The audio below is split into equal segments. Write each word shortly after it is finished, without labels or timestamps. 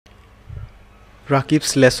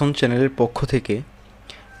Rakib's lesson চ্যানেলের পক্ষ থেকে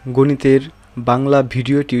গণিতের বাংলা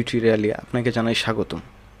ভিডিও টিউটোরিয়ালে আপনাকে জানাই স্বাগতম।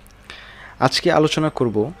 আজকে আলোচনা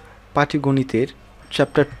করব পাটিগণিতের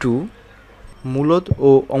চ্যাপ্টার 2 মূলদ ও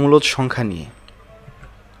অমূলদ সংখ্যা নিয়ে।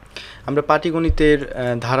 আমরা পাটিগণিতের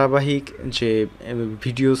ধারাবাহিক যে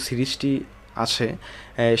ভিডিও সিরিজটি আছে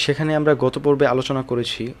সেখানে আমরা গত পর্বে আলোচনা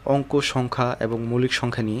করেছি অঙ্ক, সংখ্যা এবং মৌলিক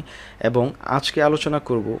সংখ্যা নিয়ে, এবং আজকে আলোচনা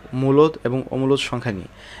করব মূলদ এবং অমূলদ সংখ্যা নিয়ে,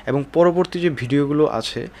 এবং পরবর্তী যে ভিডিওগুলো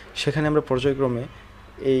আছে সেখানে আমরা পর্যায়ক্রমে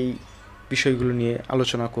এই বিষয়গুলো নিয়ে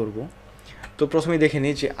আলোচনা করব। তো প্রথমে দেখে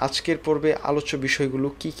নিই যে আজকের পর্বে আলোচ্য বিষয়গুলো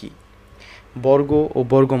কি কি। বর্গ ও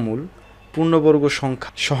বর্গমূল, পূর্ণবর্গ সংখ্যা,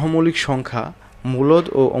 সহমৌলিক সংখ্যা, মূলদ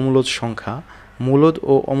ও অমূলদ সংখ্যা, মূলদ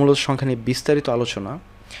ও অমূলদ সংখ্যা নিয়ে বিস্তারিত আলোচনা,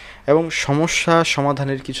 এবং সমস্যা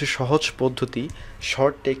সমাধানের কিছু সহজ পদ্ধতি,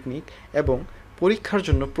 শর্ট টেকনিক, এবং পরীক্ষার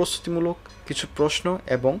জন্য প্রস্তুতিমূলক কিছু প্রশ্ন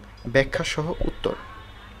এবং ব্যাখ্যা সহ উত্তর।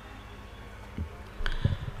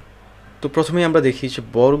 তো প্রথমেই আমরা দেখি যে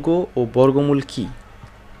বর্গ ও বর্গমূল কি।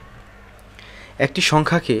 একটি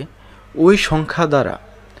সংখ্যাকে ওই সংখ্যা দ্বারা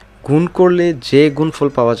গুণ করলে যে গুণফল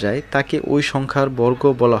পাওয়া যায় তাকে ওই সংখ্যার বর্গ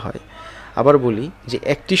বলা হয়। আবার বলি যে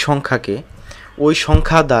একটি সংখ্যাকে ওই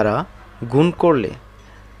সংখ্যা দ্বারা গুণ করলে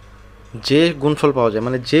যে গুণফল পাওয়া যায়,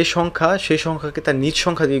 মানে যে সংখ্যা সেই সংখ্যাকে তার নিজ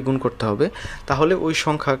সংখ্যা দিয়ে গুণ করতে হবে, তাহলে ওই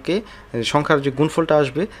সংখ্যার যে গুণফলটা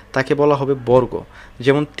আসবে তাকে বলা হবে বর্গ।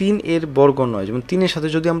 যেমন 3 এর বর্গ 9, যেমন 3 এর সাথে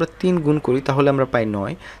যদি আমরা 3 গুণ করি তাহলে আমরা পাই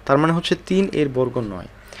 9, তার মানে হচ্ছে 3 এর বর্গ 9।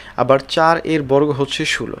 আবার 4 এর বর্গ হচ্ছে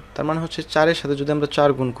 16, তার মানে হচ্ছে 4 এর সাথে যদি আমরা 4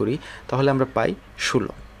 গুণ করি তাহলে আমরা পাই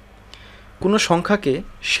 16। কোনো সংখ্যাকে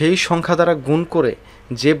সেই সংখ্যা দ্বারা গুণ করে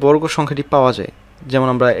যে বর্গ সংখ্যাটি পাওয়া যায়, যেমন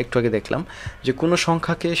আমরা একটু আগে দেখলাম যে কোনো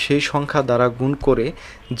সংখ্যাকে সেই সংখ্যা দ্বারা গুণ করে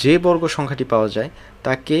যে বর্গ সংখ্যাটি পাওয়া যায়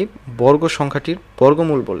তাকে বর্গ সংখ্যাটির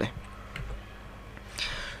বর্গমূল বলে।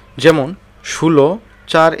 যেমন 16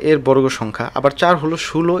 4 এর বর্গ সংখ্যা, আবার 4 হলো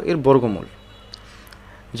 16 এর বর্গমূল।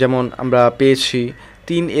 যেমন আমরা পেয়েছি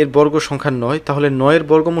 3 এর বর্গ সংখ্যা 9, তাহলে 9 এর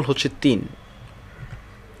বর্গমূল হচ্ছে 3।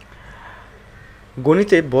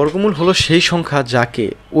 গণিতে বর্গমূল হলো সেই সংখ্যা যাকে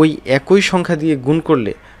ওই একই সংখ্যা দিয়ে গুণ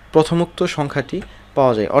করলে প্রথমোক্ত সংখ্যাটি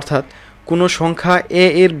পাওয়া যায়। অর্থাৎ কোনো সংখ্যা এ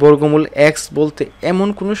এর বর্গমূল এক্স বলতে এমন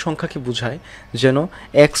কোনো সংখ্যাকে বোঝায় যেন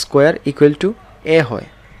এক্স স্কোয়ার ইকুয়াল টু এ হয়।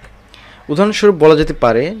 উদাহরণস্বরূপ বলা যেতে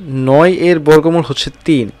পারে 9 এর বর্গমূল হচ্ছে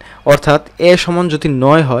 3, অর্থাৎ এ সমান যদি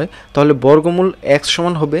 9 হয় তাহলে বর্গমূল এক্স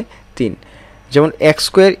সমান হবে 3। যেমন এক্স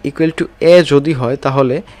স্কোয়ার ইকুয়াল টু এ যদি হয়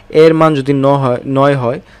তাহলে এর মান যদি 9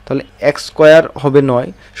 হয় তাহলে এক্স স্কোয়ার হবে 9,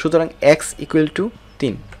 সুতরাং এক্স ইকুয়াল টু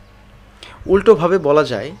 3। উল্টোভাবে বলা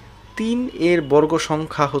যায় 3 এর বর্গ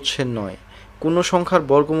সংখ্যা হচ্ছে 9। কোনো সংখ্যার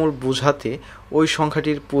বর্গমূল বোঝাতে ওই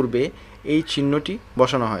সংখ্যাটির পূর্বে এই চিহ্নটি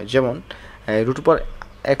বসানো হয়, যেমন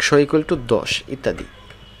 √100 ইকুয়াল টু 10 ইত্যাদি।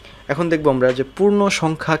 এখন দেখব আমরা যে পূর্ণ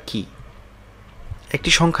সংখ্যা কি।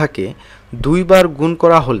 একটি সংখ্যাকে 2 বার গুণ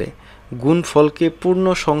করা হলে গুণফলকে পূর্ণ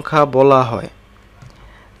সংখ্যা বলা হয়।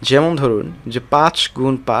 যেমন ধরুন যে 5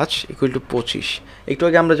 গুণ 5 ইকুয়াল টু 25। একটু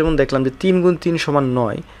আগে আমরা যেমন দেখলাম যে 3 গুণ 3 সমান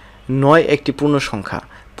 9, 9 একটি পূর্ণ সংখ্যা,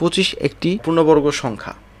 25 একটি পূর্ণবর্গ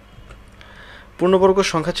সংখ্যা। পূর্ণবর্গ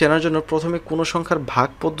সংখ্যা চেনার জন্য প্রথমে কোনো সংখ্যার ভাগ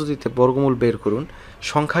পদ্ধতিতে বর্গমূল বের করুন।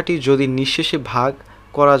 সংখ্যাটি যদি নিঃশেষে ভাগ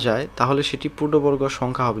করা যায় তাহলে সেটি পূর্ণবর্গ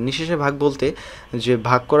সংখ্যা হবে। নিঃশেষে ভাগ বলতে যে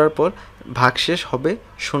ভাগ করার পর ভাগশেষ হবে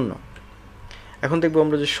 0। এখন দেখব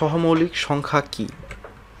আমরা যে সহমৌলিক সংখ্যা কি।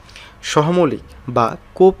 সহমৌলিক বা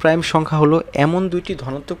কো-প্রাইম সংখ্যা হলো এমন দুইটি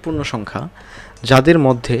ধনাত্মক পূর্ণ সংখ্যা যাদের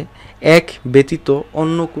মধ্যে এক ব্যতীত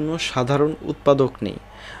অন্য কোনো সাধারণ উৎপাদক নেই।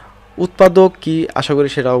 উৎপাদক কি আশা করি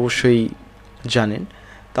সেটা অবশ্যই জানেন।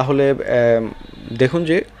 তাহলে দেখুন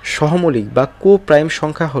যে সহমৌলিক বা কো-প্রাইম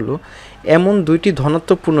সংখ্যা হলো এমন দুইটি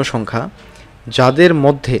ধনাত্মক পূর্ণ সংখ্যা যাদের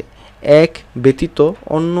মধ্যে এক ব্যতীত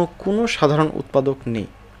অন্য কোনো সাধারণ উৎপাদক নেই।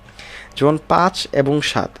 যেমন 5 এবং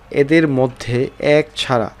 7, এদের মধ্যে এক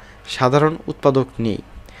ছাড়া সাধারণ উৎপাদক নেই।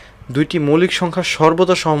 দুইটি মৌলিক সংখ্যা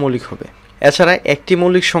সর্বদা সহমৌলিক হবে। এছাড়া একটি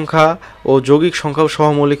মৌলিক সংখ্যা ও যৌগিক সংখ্যাও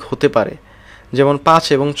সহমৌলিক হতে পারে, যেমন 5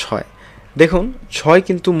 এবং 6। দেখুন 6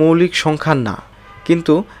 কিন্তু মৌলিক সংখ্যা না,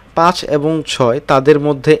 কিন্তু 5 এবং 6 তাদের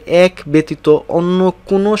মধ্যে এক ব্যতীত অন্য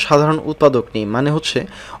কোনো সাধারণ উৎপাদক নেই। মানে হচ্ছে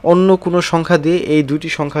অন্য কোনো সংখ্যা দিয়ে এই দুইটি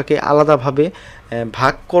সংখ্যাকে আলাদাভাবে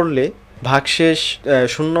ভাগ করলে ভাগশেষ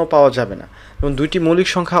 0 পাওয়া যাবে না। যেমন দুইটি মৌলিক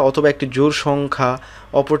সংখ্যা অথবা একটি জোড় সংখ্যা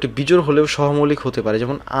অপরটি বিজোড় হলেও সহমৌলিক হতে পারে,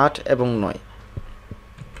 যেমন 8 এবং 9।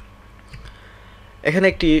 এখানে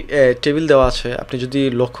একটি টেবিল দেওয়া আছে, আপনি যদি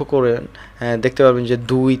লক্ষ্য করেন দেখতে পারবেন যে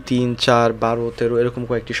 2 3 4 12 13 এরকম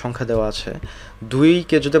কয়েকটি সংখ্যা দেওয়া আছে।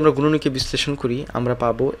 2কে যদি আমরা গুণনীকে বিশ্লেষণ করি আমরা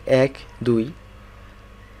পাবো 1 2।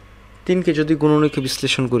 3কে যদি গুণনীকে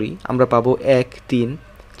বিশ্লেষণ করি আমরা পাবো 1 3।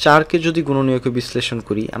 4কে যদি গুণনীয়কে বিশ্লেষণ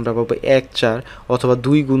করি আমরা পাবো 1 4 অথবা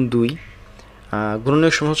 2 গুণ 2,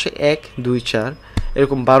 গুণনীয়ক সমূহ হচ্ছে 1 2 4।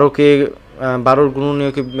 এরকম 12কে 12র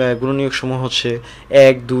গুণনীয়ক সমূহ হচ্ছে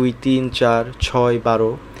 1 2 3 4 6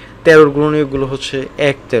 12। 13র গুণনীয়কগুলো হচ্ছে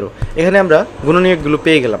 1 13। এখানে আমরা গুণনীয়কগুলো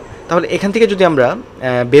পেয়ে গেলাম। তাহলে এখান থেকে যদি আমরা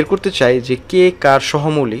বের করতে চাই যে কে কার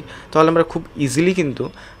সহমৌলিক, তাহলে আমরা খুব ইজিলি কিন্তু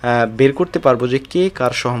বের করতে পারবো যে কে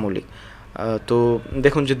কার সহমৌলিক। তো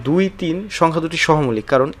দেখুন যে 2 3 সংখ্যা দুটি সহমৌলিক,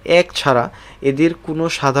 কারণ 1 ছাড়া এদের কোনো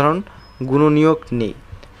সাধারণ গুণনীয়ক নেই।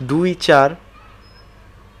 2 4,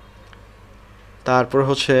 তারপর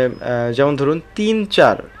হচ্ছে যেমন ধরুন 3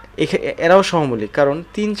 4, এরাও সহমৌলিক, কারণ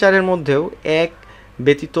 3 4-এর মধ্যেও 1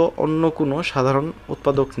 ব্যতীত অন্য কোনো সাধারণ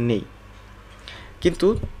উৎপাদক নেই। কিন্তু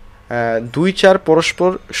 2 4 পরস্পর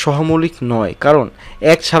সহমৌলিক নয়, কারণ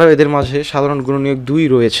 1 ছাড়াও এদের মাঝে সাধারণ গুণনীয়ক 2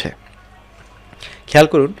 রয়েছে। খেয়াল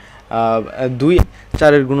করুন 2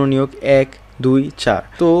 4-এর গুণনীয়ক 1 2 4।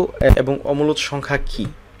 তো এবং অমূলদ সংখ্যা কি?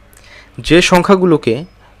 যে সংখ্যাগুলোকে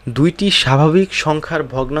দুইটি স্বাভাবিক সংখ্যার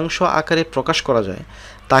ভগ্নাংশ আকারে প্রকাশ করা যায়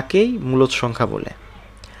তাকেই মূলদ সংখ্যা বলে।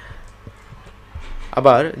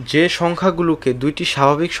 আবার যে সংখ্যাগুলোকে দুইটি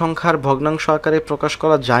স্বাভাবিক সংখ্যার ভগ্নাংশ আকারে প্রকাশ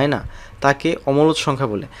করা যায় না তাকে অমূলদ সংখ্যা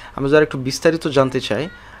বলে। আমরা যারা একটু বিস্তারিত জানতে চাই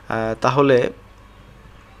তাহলে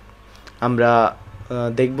আমরা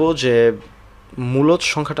দেখব যে মূলদ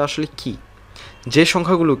সংখ্যাটা আসলে কি। যে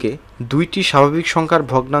সংখ্যাগুলোকে দুইটি স্বাভাবিক সংখ্যার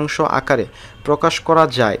ভগ্নাংশ আকারে প্রকাশ করা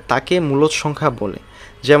যায় তাকে মূলদ সংখ্যা বলে।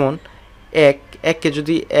 যেমন 1কে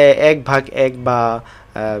যদি 1/1 বা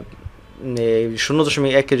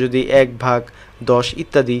 0.1কে যদি 1/10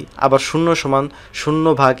 ইত্যাদি, আবার 0 সমান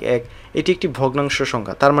 0/1, এটি একটি ভগ্নাংশ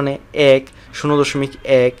সংখ্যা। তার মানে 1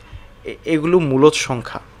 0.1 এগুলো মূলদ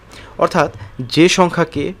সংখ্যা। অর্থাৎ যে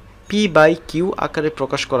সংখ্যাকে p/q আকারে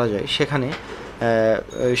প্রকাশ করা যায়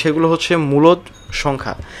সেগুলো হচ্ছে মূলদ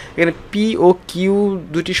সংখ্যা। এখানে p ও q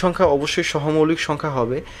দুটি সংখ্যা অবশ্যই সহমৌলিক সংখ্যা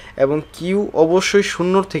হবে এবং q অবশ্যই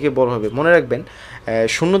 0-র থেকে বড় হবে। মনে রাখবেন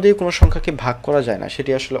 0 দিয়ে কোনো সংখ্যাকে ভাগ করা যায় না,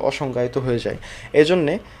 সেটি আসলে অসংজ্ঞায়িত হয়ে যায়।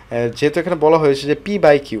 এজন্যে যেহেতু এখানে বলা হয়েছে যে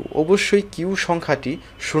p/q, অবশ্যই q সংখ্যাটি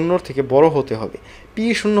 0-র থেকে বড় হতে হবে। p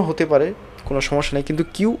 0 হতে পারে, কোনো সমস্যা নেই, কিন্তু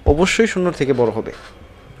q অবশ্যই 0-র থেকে বড় হবে।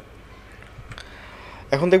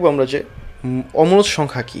 এখন দেখব আমরা যে অমূলদ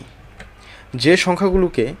সংখ্যা কি। যে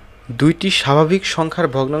সংখ্যাগুলোকে দুইটি স্বাভাবিক সংখ্যার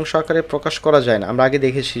ভগ্নাংশ আকারে প্রকাশ করা যায় না, আমরা আগে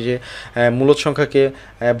দেখেছি যে মূলদ সংখ্যাকে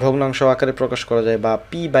ভগ্নাংশ আকারে প্রকাশ করা যায় বা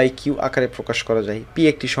p/q আকারে প্রকাশ করা যায়। p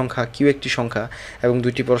একটি সংখ্যা, q একটি সংখ্যা এবং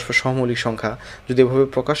দুইটি পরস্পর সহমৌলিক সংখ্যা যদি এভাবে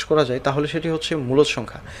প্রকাশ করা যায় তাহলে সেটি হচ্ছে মূলদ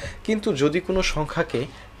সংখ্যা। কিন্তু যদি কোনো সংখ্যাকে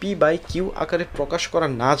p/q আকারে প্রকাশ করা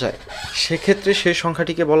না যায় সেক্ষেত্রে সেই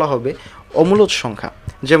সংখ্যাটিকে বলা হবে অমূলদ সংখ্যা।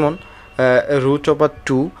 যেমন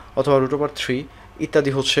 √2 অথবা √3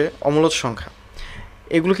 ইত্যাদি হচ্ছে অমূলদ সংখ্যা।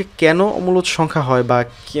 এগুলোকে কেন অমূলদ সংখ্যা হয় বা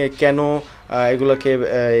কেন এগুলোকে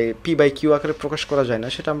p/q আকারে প্রকাশ করা যায় না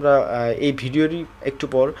সেটা আমরা এই ভিডিওরই একটু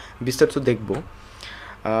পর বিস্তারিত দেখব।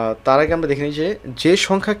 তার আগে আমরা দেখে নিই যে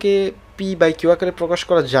সংখ্যাকে p/q আকারে প্রকাশ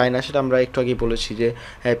করা যায় না সেটা আমরা একটু আগে বলেছি যে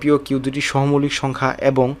p ও q দুটি সহমৌলিক সংখ্যা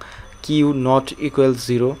এবং q ≠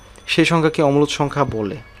 0, সেই সংখ্যাকে অমূলদ সংখ্যা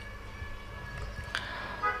বলে।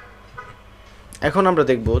 এখন আমরা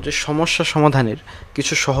দেখব যে সমস্যা সমাধানের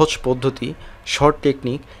কিছু সহজ পদ্ধতি, শর্ট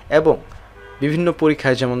টেকনিক এবং বিভিন্ন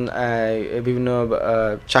পরীক্ষায়, যেমন বিভিন্ন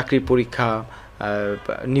চাকরির পরীক্ষা,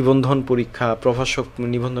 নিবন্ধন পরীক্ষা, প্রভাষক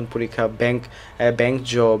নিবন্ধন পরীক্ষা, ব্যাংক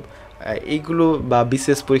জব, এইগুলো বা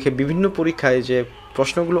বিসিএস পরীক্ষা, বিভিন্ন পরীক্ষায় যে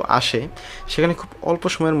প্রশ্নগুলো আসে সেখানে খুব অল্প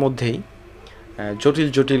সময়ের মধ্যেই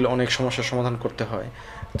জটিল অনেক সমস্যার সমাধান করতে হয়।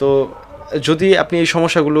 তো যদি আপনি এই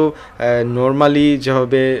সমস্যাগুলো নর্মালি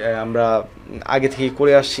যেভাবে আমরা আগে থেকে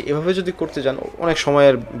করে আসছি এভাবে যদি করতে যান অনেক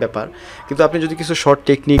সময়ের ব্যাপার, কিন্তু আপনি যদি কিছু শর্ট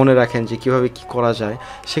টেকনিক মনে রাখেন যে কীভাবে কী করা যায়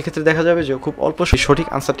সেক্ষেত্রে দেখা যাবে যে খুব অল্প সঠিক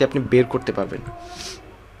আনসারটি আপনি বের করতে পারবেন।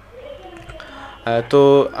 তো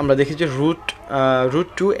আমরা দেখি যে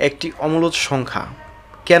 √2 একটি অমূলদ সংখ্যা।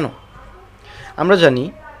 কেন? আমরা জানি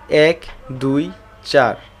 1 2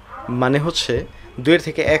 4 মানে হচ্ছে 2-এর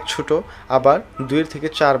থেকে 1 ছোট, আবার 2-এর থেকে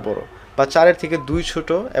 4 বড়, বা 4-এর থেকে 2 ছোট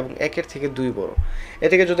এবং 1-এর থেকে 2 বড়।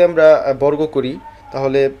 এটাকে যদি আমরা বর্গ করি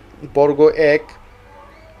তাহলে বর্গ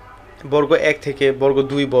 1 থেকে বর্গ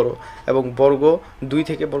 2 বড় এবং বর্গ 2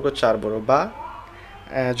 থেকে বর্গ 4 বড়। বা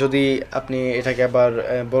যদি আপনি এটাকে আবার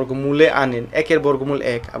বর্গমূলে আনেন, 1-এর বর্গমূল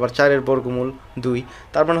 1 আবার 4-এর বর্গমূল 2,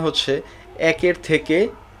 তার মানে হচ্ছে 1-এর থেকে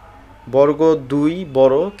বর্গ 2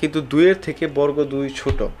 বড় কিন্তু 2-এর থেকে বর্গ 2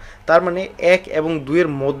 ছোট। তার মানে 1 এবং 2-এর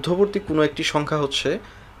মধ্যবর্তী কোনো একটি সংখ্যা হচ্ছে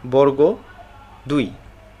বর্গ 2।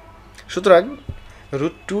 সুতরাং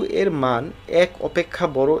 √2 এর মান 1 অপেক্ষা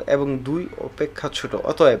বড় এবং 2 অপেক্ষা ছোট,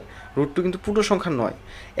 অতএব √2 কিন্তু পূর্ণ সংখ্যা নয়।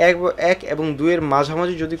 1 এবং 2 এর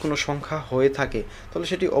মাঝামাঝি যদি কোনো সংখ্যা হয়ে থাকে তাহলে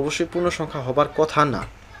সেটি অবশ্যই পূর্ণ সংখ্যা হবার কথা না।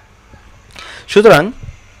 সুতরাং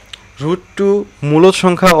 √2 মূলদ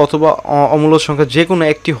সংখ্যা অথবা অমূলদ সংখ্যা যে কোনো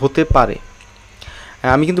একটি হতে পারে।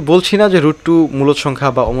 আমি কিন্তু বলছি না যে √2 মূলদ সংখ্যা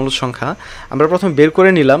বা অমূলদ সংখ্যা। আমরা প্রথমে বের করে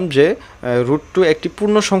নিলাম যে √2 একটি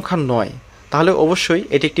পূর্ণ সংখ্যা নয়, তাহলে অবশ্যই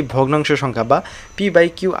এটি একটি ভগ্নাংশ সংখ্যা বা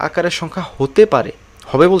p/q আকারের সংখ্যা হতে পারে।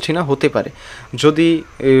 হবে বলছি না, হতে পারে। যদি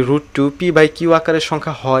 √2 p/q আকারের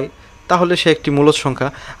সংখ্যা হয় তাহলে সে একটি মূলদ সংখ্যা,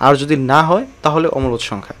 আর যদি না হয় তাহলে অমূলদ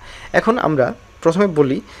সংখ্যা। এখন আমরা প্রথমে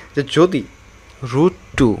বলি যে যদি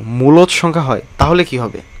 √2 মূলদ সংখ্যা হয় তাহলে কি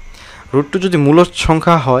হবে। √2 যদি মূলদ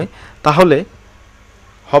সংখ্যা হয় তাহলে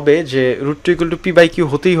হবে যে √2 = p/q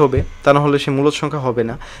হতেই হবে, তা না হলে সে মূলদ সংখ্যা হবে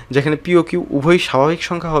না, যেখানে p ও q উভয়ই স্বাভাবিক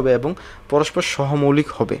সংখ্যা হবে এবং পরস্পর সহমৌলিক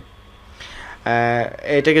হবে।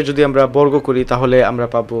 এটাকে যদি আমরা বর্গ করি তাহলে আমরা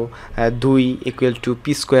পাবো 2 =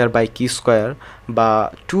 p²/q² বা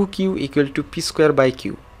 2q = p²/q।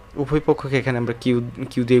 উভয় পক্ষকে এখানে আমরা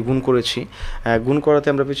q দিয়ে গুণ করেছি, গুণ করাতে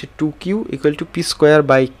আমরা পেয়েছি 2q =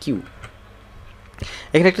 p²/q।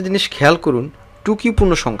 এখানে একটা জিনিস খেয়াল করুন, 2q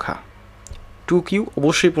পূর্ণ সংখ্যা, 2q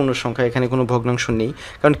অবশ্যই পূর্ণ সংখ্যা, এখানে কোনো ভগ্নাংশ নেই,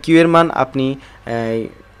 কারণ q এর মান আপনি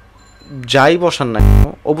যাই বসান না কেন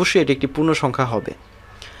অবশ্যই এটি একটি পূর্ণ সংখ্যা হবে।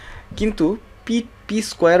 কিন্তু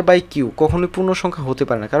p²/q কখনোই পূর্ণ সংখ্যা হতে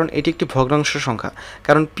পারে না, কারণ এটি একটি ভগ্নাংশ সংখ্যা।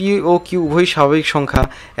 কারণ p ও q উভয়ই স্বাভাবিক সংখ্যা,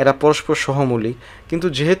 এরা পরস্পর সহমৌলিক। কিন্তু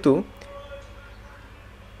যেহেতু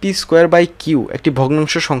p²/q একটি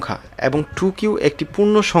ভগ্নাংশ সংখ্যা এবং 2q একটি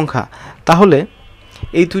পূর্ণ সংখ্যা, তাহলে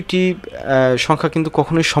এই দুটি সংখ্যা কিন্তু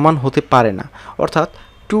কখনোই সমান হতে পারে না। অর্থাৎ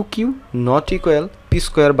 2q ≠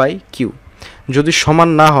 p²/q। যদি সমান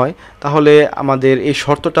না হয় তাহলে আমাদের এই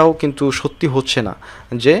শর্তটাও কিন্তু সত্যি হচ্ছে না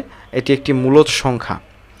যে এটি একটি মূলদ সংখ্যা।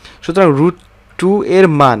 সুতরাং √2 এর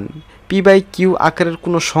মান p/q আকারের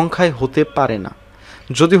কোনো সংখ্যাই হতে পারে না।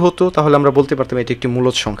 যদি হতো তাহলে আমরা বলতে পারতাম এটি একটি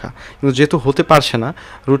মূলদ সংখ্যা, কিন্তু যেহেতু হতে পারছে না,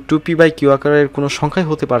 √2 p/q আকারের কোনো সংখ্যাই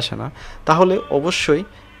হতে পারছে না, তাহলে অবশ্যই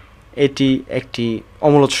এটি একটি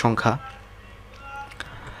অমূলদ সংখ্যা।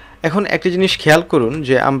 এখন একটি জিনিস খেয়াল করুন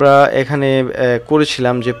যে আমরা এখানে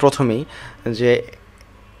করেছিলাম যে প্রথমেই যে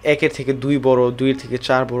 1 থেকে 2 বড়, 2 থেকে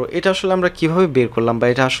 4 বড়, এটা আসলে আমরা কিভাবে বের করলাম বা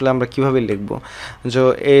এটা আসলে আমরা কিভাবে লিখব। যে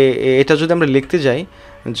এটা যদি আমরা লিখতে যাই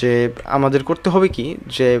যে আমাদের করতে হবে কি,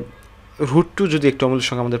 যে √2 যদি একটি অমূলদ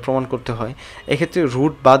সংখ্যা আমাদের প্রমাণ করতে হয়, এক্ষেত্রে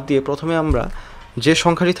রুট বাদ দিয়ে প্রথমে আমরা যে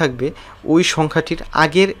সংখ্যাটি থাকবে ওই সংখ্যাটির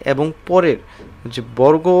আগের এবং পরের যে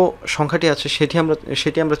বর্গ সংখ্যাটি আছে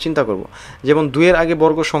সেটি আমরা চিন্তা করব। যেমন 2 এর আগে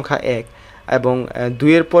বর্গ সংখ্যা 1 এবং 2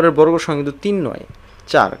 এর পরের বর্গ সংখ্যা কিন্তু 3 নয়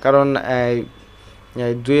 4, কারণ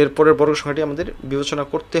 2 এর পরের বর্গ সংখ্যাটি আমাদের বিবেচনা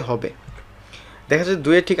করতে হবে। দেখা যায়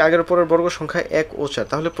 2 এর ঠিক আগের পরের বর্গ সংখ্যা 1 ও 4,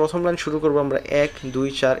 তাহলে প্রথম লাইন শুরু করব আমরা 1 2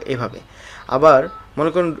 4 এভাবে। আবার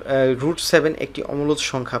মনে করুন √7 একটি অমূলদ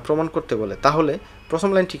সংখ্যা প্রমাণ করতে বলে, তাহলে প্রথম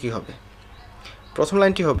লাইনটি কী হবে? প্রথম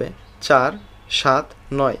লাইনটি হবে 4 7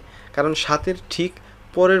 9, কারণ 7-এর ঠিক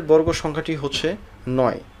পরের বর্গ সংখ্যাটি হচ্ছে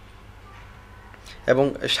 9 এবং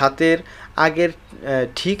 7-এর আগের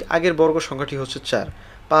ঠিক আগের বর্গ সংখ্যাটি হচ্ছে 4।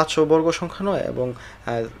 5ও বর্গ সংখ্যা নয় এবং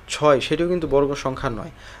 6 সেটিও কিন্তু বর্গ সংখ্যা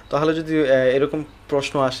নয়। তাহলে যদি এরকম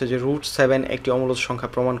প্রশ্ন আসে যে √7 একটি অমূলদ সংখ্যা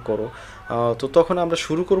প্রমাণ করো, তো তখন আমরা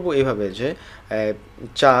শুরু করব এভাবে যে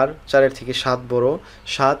 4-এর থেকে 7 বড়,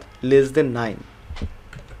 7 <9।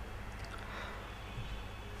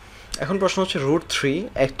 এখন প্রশ্ন হচ্ছে √3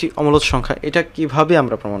 একটি অমূলদ সংখ্যা, এটা কিভাবে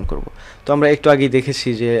আমরা প্রমাণ করব। তো আমরা একটু আগেই দেখেছি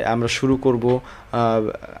যে আমরা শুরু করব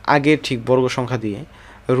আগের ঠিক বর্গ সংখ্যা দিয়ে।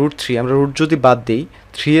 √3 আমরা রুট যদি বাদ দিই,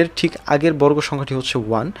 3 এর ঠিক আগের বর্গ সংখ্যাটি হচ্ছে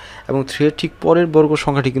 1 এবং 3 এর ঠিক পরের বর্গ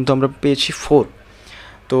সংখ্যাটি কিন্তু আমরা পেয়েছি 4।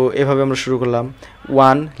 তো এভাবে আমরা শুরু করলাম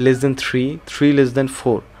 1 <3, 3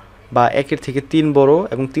 4, বা 1-এর থেকে 3 বড়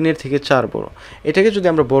এবং 3-এর থেকে 4 বড়। এটাকে যদি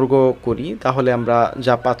আমরা বর্গ করি তাহলে আমরা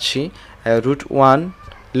যা পাচ্ছি √1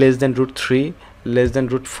 √3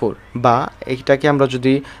 √4, বা এটাকে আমরা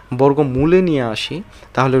যদি বর্গমূলে নিয়ে আসি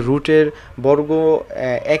তাহলে রুটের বর্গ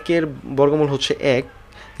 1-এর বর্গমূল হচ্ছে 1,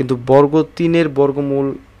 কিন্তু বর্গ 3-এর বর্গমূল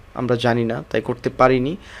আমরা জানি না, তাই করতে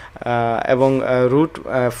পারিনি, এবং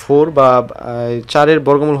 √4 বা 4-এর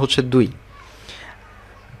বর্গমূল হচ্ছে 2।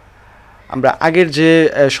 আমরা আগের যে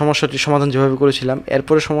সমস্যাটির সমাধান যেভাবে করেছিলাম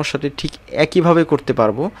এরপরে সমস্যাটি ঠিক একইভাবে করতে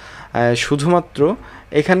পারবো, শুধুমাত্র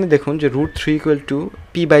এখানে দেখুন যে √3 =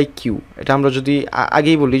 p/q। এটা আমরা যদি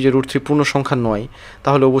আগেই বলি যে √3 পূর্ণ সংখ্যা নয়,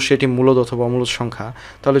 তাহলে অবশ্যই এটি মূলদ অথবা অমূলদ সংখ্যা।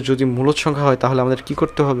 তাহলে যদি মূলদ সংখ্যা হয় তাহলে আমাদের কি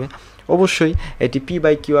করতে হবে? অবশ্যই এটি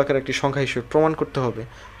p/q আকার একটি সংখ্যা হিসেবে প্রমাণ করতে হবে।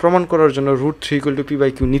 প্রমাণ করার জন্য √3 =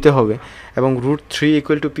 p/q নিতে হবে, এবং √3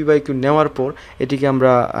 = p/q নেওয়ার পর এটিকে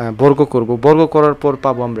আমরা বর্গ করব। বর্গ করার পর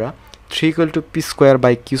পাবো আমরা 3 =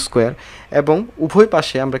 p²/q², এবং উভয়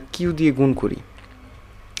পাশে আমরা q দিয়ে গুণ করি।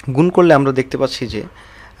 গুণ করলে আমরা দেখতে পাচ্ছি যে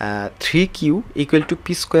 3q =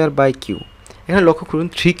 p²/q। এখানে লক্ষ্য করুন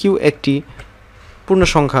 3q একটি পূর্ণ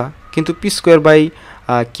সংখ্যা, কিন্তু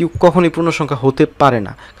p²/q কখনোই পূর্ণ সংখ্যা হতে পারে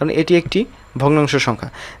না, কারণ এটি একটি ভগ্নাংশ সংখ্যা।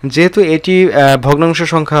 যেহেতু এটি ভগ্নাংশ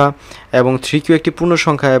সংখ্যা এবং 3q একটি পূর্ণ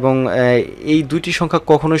সংখ্যা, এবং এই দুইটি সংখ্যা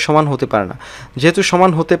কখনোই সমান হতে পারে না। যেহেতু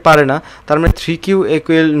সমান হতে পারে না, তার মানে 3q =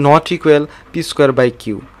 p²/q।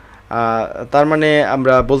 তার মানে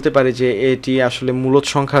আমরা বলতে পারি যে এটি আসলে মূলদ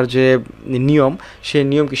সংখ্যার যে নিয়ম, সেই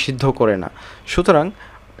নিয়মকে সিদ্ধ করে না। সুতরাং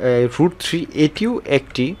 √3 এটিও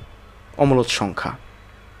একটি অমূলদ সংখ্যা।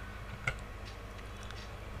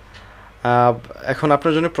 এখন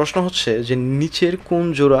আপনার জন্য প্রশ্ন হচ্ছে যে নিচের কোন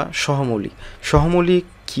জোড়া সহমৌলিক? সহমৌলিক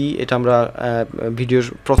কি এটা আমরা ভিডিওর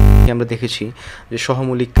প্রথমে আমরা দেখেছি যে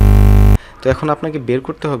সহমৌলিক। তো এখন আপনাকে বের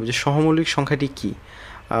করতে হবে যে সহমৌলিক সংখ্যাটি কি।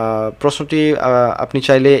 প্রশ্নটি আপনি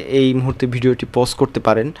চাইলে এই মুহূর্তে ভিডিওটি পজ করতে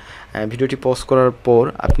পারেন। ভিডিওটি পজ করার পর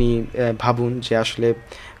আপনি ভাবুন যে আসলে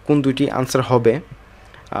কোন দুইটি আনসার হবে।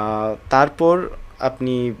 তারপর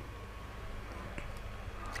আপনি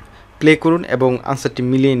প্লে করুন এবং আনসারটি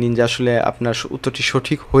মিলিয়ে নিন যে আসলে আপনার উত্তরটি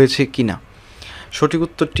সঠিক হয়েছে কি না। সঠিক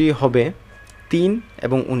উত্তরটি হবে 3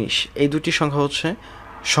 এবং 19, এই দুটি সংখ্যা হচ্ছে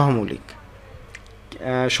সহমৌলিক।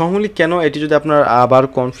 সহমৌলিক কেন, এটি যদি আপনার আবার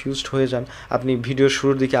কনফিউজড হয়ে যান, আপনি ভিডিওর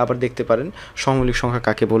শুরুর দিকে আবার দেখতে পারেন সহমৌলিক সংখ্যা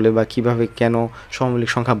কাকে বলে বা কিভাবে কেন সহমৌলিক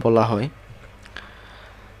সংখ্যা বলা হয়।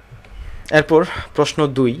 এরপর প্রশ্ন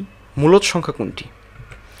 2, মূলদ সংখ্যা কোনটি?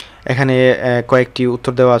 এখানে কয়েকটি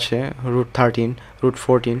উত্তর দেওয়া আছে, √13,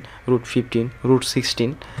 √14, √15,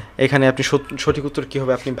 √16। এখানে আপনি সঠিক উত্তর কী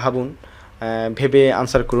হবে আপনি ভাবুন, ভেবে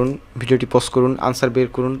আনসার করুন, ভিডিওটি পজ করুন, আনসার বের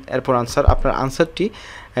করুন, এরপর আপনার আনসারটি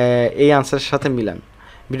এই আনসারের সাথে মিলান।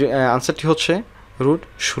 আনসারটি হচ্ছে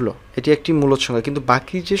 √16। এটি একটি মূলদ সংখ্যা, কিন্তু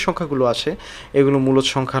বাকি যে সংখ্যাগুলো আছে এগুলো মূলদ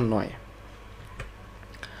সংখ্যা নয়।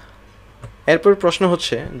 এরপর প্রশ্ন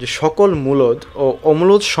হচ্ছে যে সকল মূলদ ও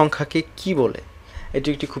অমূলদ সংখ্যাকে কি বলে? এটি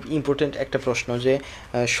একটি খুব ইম্পর্টেন্ট একটা প্রশ্ন যে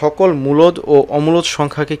সকল মূলদ ও অমূলদ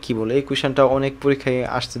সংখ্যাকে কি বলে। এই কোয়েশ্চেনটা অনেক পরীক্ষায়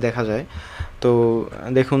আসতে দেখা যায়। তো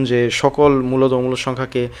দেখুন যে সকল মূলদ ও অমূলদ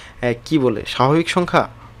সংখ্যাকে কি বলে? স্বাভাবিক সংখ্যা,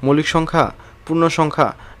 মৌলিক সংখ্যা, পূর্ণ সংখ্যা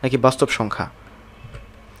নাকি বাস্তব সংখ্যা?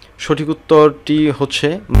 সঠিক উত্তরটি হচ্ছে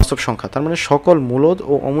বাস্তব সংখ্যা। তার মানে সকল মূলদ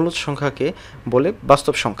ও অমূলদ সংখ্যাকে বলে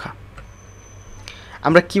বাস্তব সংখ্যা।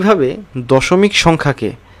 আমরা কিভাবে দশমিক সংখ্যাকে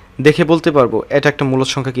দেখে বলতে পারবো এটা একটা মূলদ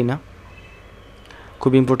সংখ্যা কিনা?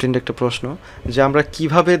 খুব ইম্পর্টেন্ট একটা প্রশ্ন যে আমরা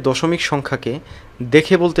কিভাবে দশমিক সংখ্যাকে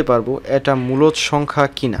দেখে বলতে পারবো এটা মূলদ সংখ্যা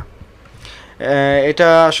কিনা। এটা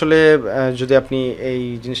আসলে যদি আপনি এই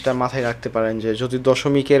জিনিসটা মাথায় রাখতে পারেন যে যদি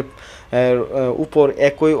দশমিকের উপর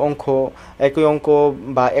একই অঙ্ক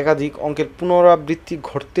বা একাধিক অঙ্কের পুনরাবৃত্তি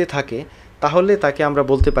ঘটতে থাকে, তাহলে তাকে আমরা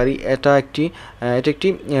বলতে পারি এটা একটি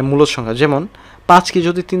মূলদ সংখ্যা। যেমন 5কে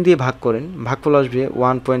যদি 3 দিয়ে ভাগ করেন, ভাগফল আসবে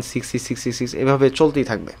 1.6666, এভাবে চলতেই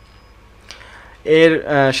থাকবে, এর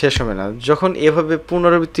শেষ হবে না। যখন এভাবে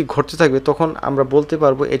পুনরাবৃত্তি ঘটতে থাকবে তখন আমরা বলতে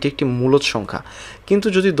পারবো এটি একটি মূলদ সংখ্যা। কিন্তু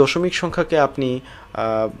যদি দশমিক সংখ্যাকে আপনি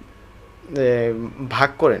ভাগ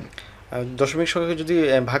করেন, দশমিক সংখ্যাকে যদি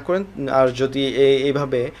ভাগ করেন আর যদি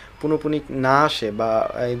এইভাবে পুনঃপুনিক না আসে বা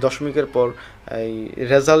এই দশমিকের পর এই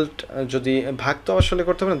রেজাল্ট যদি ভাগ তো আসলে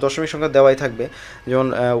করতে হবে না, দশমিক সংখ্যা দেওয়াই থাকবে, যেমন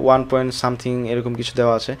 1.something এরকম কিছু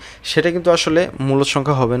দেওয়া আছে, সেটা কিন্তু আসলে মূলদ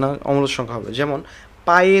সংখ্যা হবে না, অমূলদ সংখ্যা হবে। যেমন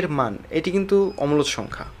পায়ের মান, এটি কিন্তু অমূলদ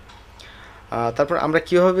সংখ্যা। তারপর আমরা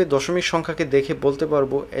কীভাবে দশমিক সংখ্যাকে দেখে বলতে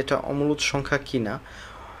পারবো এটা অমূলদ সংখ্যা কি না?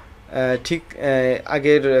 ঠিক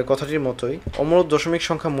আগের কথাটির মতোই অমূলদ দশমিক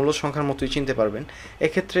সংখ্যা মূলদ সংখ্যার মতোই চিনতে পারবেন।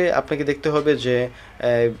 এক্ষেত্রে আপনাকে দেখতে হবে যে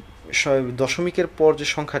দশমিকের পর যে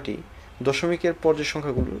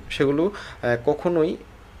সংখ্যাগুলো সেগুলো কখনোই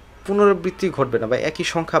পুনরাবৃত্তি ঘটবে না বা একই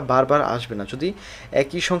সংখ্যা বারবার আসবে না। যদি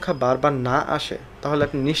একই সংখ্যা বারবার না আসে তাহলে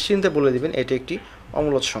আপনি নিশ্চিন্তে বলে দিবেন এটি একটি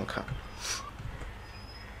অমূলদ সংখ্যা।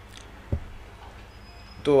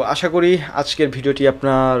 তো আশা করি আজকের ভিডিওটি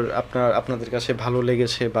আপনাদের কাছে ভালো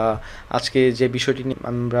লেগেছে, বা আজকে যে বিষয়টি নিয়ে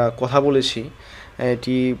আমরা কথা বলেছি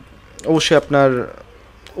এটি অবশ্যই আপনার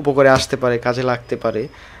উপকারে আসতে পারে, কাজে লাগতে পারে।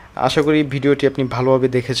 আশা করি ভিডিওটি আপনি ভালোভাবে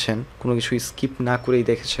দেখেছেন, কোনো কিছু স্কিপ না করেই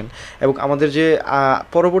দেখেছেন, এবং আমাদের যে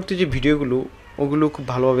পরবর্তী যে ভিডিওগুলো ওগুলো খুব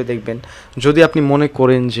ভালোভাবে দেখবেন। যদি আপনি মনে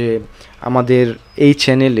করেন যে আমাদের এই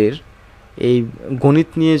চ্যানেলের এই গণিত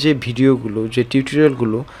নিয়ে যে ভিডিওগুলো, যে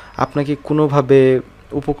টিউটোরিয়ালগুলো আপনাকে কোনোভাবে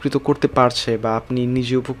উপকৃত করতে পারছে বা আপনি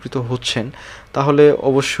নিজে উপকৃত হচ্ছেন, তাহলে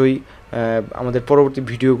অবশ্যই আমাদের পরবর্তী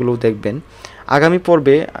ভিডিওগুলো দেখবেন। আগামী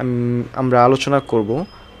পর্বে আমরা আলোচনা করব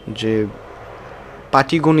যে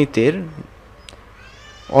পাটিগণিতের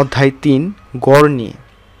অধ্যায় 3 গড় নিয়ে।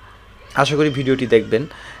 আশা করি ভিডিওটি দেখবেন,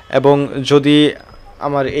 এবং যদি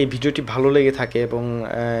আমার এই ভিডিওটি ভালো লেগে থাকে এবং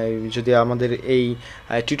যদি আমাদের এই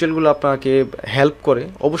টিউটোরিয়ালগুলো আপনাকে হেল্প করে,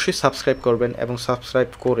 অবশ্যই সাবস্ক্রাইব করবেন এবং সাবস্ক্রাইব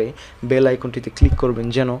করে বেল আইকনটিতে ক্লিক করবেন,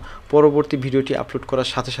 যেন পরবর্তী ভিডিওটি আপলোড করার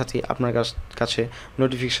সাথে সাথে আপনার কাছে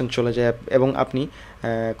নোটিফিকেশন চলে যায় এবং আপনি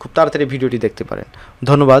খুব তাড়াতাড়ি ভিডিওটি দেখতে পারেন।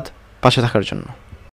 ধন্যবাদ পাশে থাকার জন্য।